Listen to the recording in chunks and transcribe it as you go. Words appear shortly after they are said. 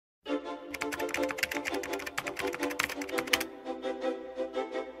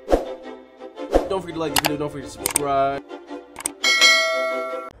Don't forget to like the video. Don't forget to subscribe.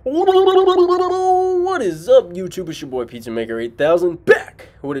 What is up, YouTube? It's your boy Pizza Maker 8000 back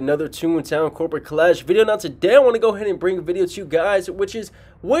with another Toontown corporate clash video. Now today I want to go ahead and bring a video to you guys, which is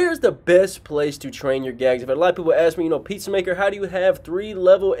where's the best place to train your gags. I've had a lot of people ask me, Pizza Maker, how do you have 3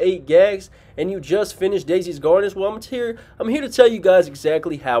 level 8 gags and you just finished Daisy's Gardens? Well, I'm here to tell you guys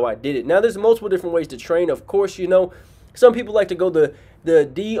exactly how I did it. Now there's multiple different ways to train. Of course, some people like to go the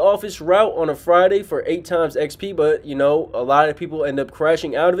D office route on a Friday for 8 times XP, but a lot of people end up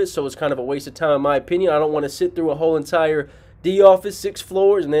crashing out of it, so it's kind of a waste of time in my opinion. I don't want to sit through a whole entire D office, 6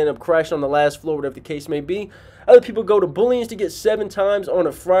 floors, and then end up crashing on the last floor, whatever the case may be. Other people go to Bullions to get 7 times on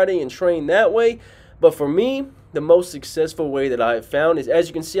a Friday and train that way. But for me, the most successful way that I have found is, as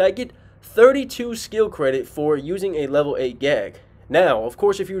you can see, I get 32 skill credit for using a level 8 gag. Now, of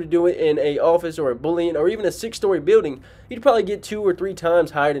course, if you were to do it in a office or a Bullion or even a 6-story building, you'd probably get 2 or 3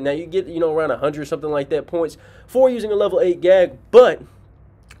 times higher than that. You get, around 100 or something like that points for using a level 8 gag, but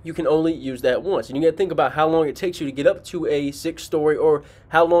you can only use that once. And you got to think about how long it takes you to get up to a 6-story or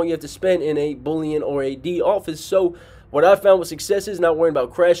how long you have to spend in a Bullion or a D office. So what I found with success is not worrying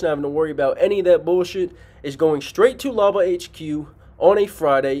about crashing, not having to worry about any of that bullshit, is going straight to Lava HQ on a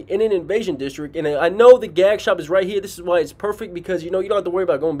Friday in an invasion district. And I know the gag shop is right here. This is why it's perfect, because you don't have to worry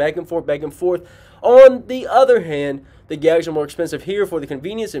about going back and forth. On the other hand, the gags are more expensive here for the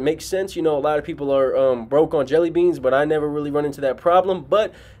convenience. It makes sense. A lot of people are broke on jelly beans, but I never really run into that problem.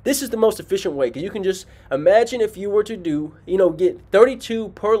 But this is the most efficient way, because you can just imagine if you were to do, get 32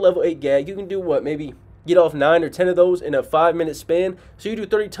 per level 8 gag. You can do what, maybe get off 9 or 10 of those in a 5-minute span. So you do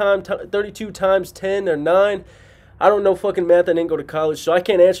 32 times 10 or 9. I don't know fucking math. I didn't go to college, so I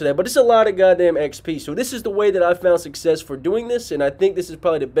can't answer that. But it's a lot of goddamn XP. So this is the way that I found success for doing this, and I think this is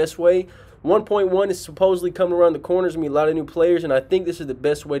probably the best way. 1.1 is supposedly coming around the corners. Gonna be a lot of new players, and I think this is the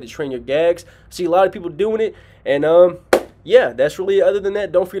best way to train your gags. I see a lot of people doing it, and yeah, that's really it. Other than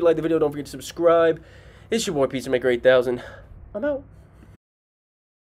that, don't forget to like the video. Don't forget to subscribe. It's your boy Pizza Maker 8000. I'm out.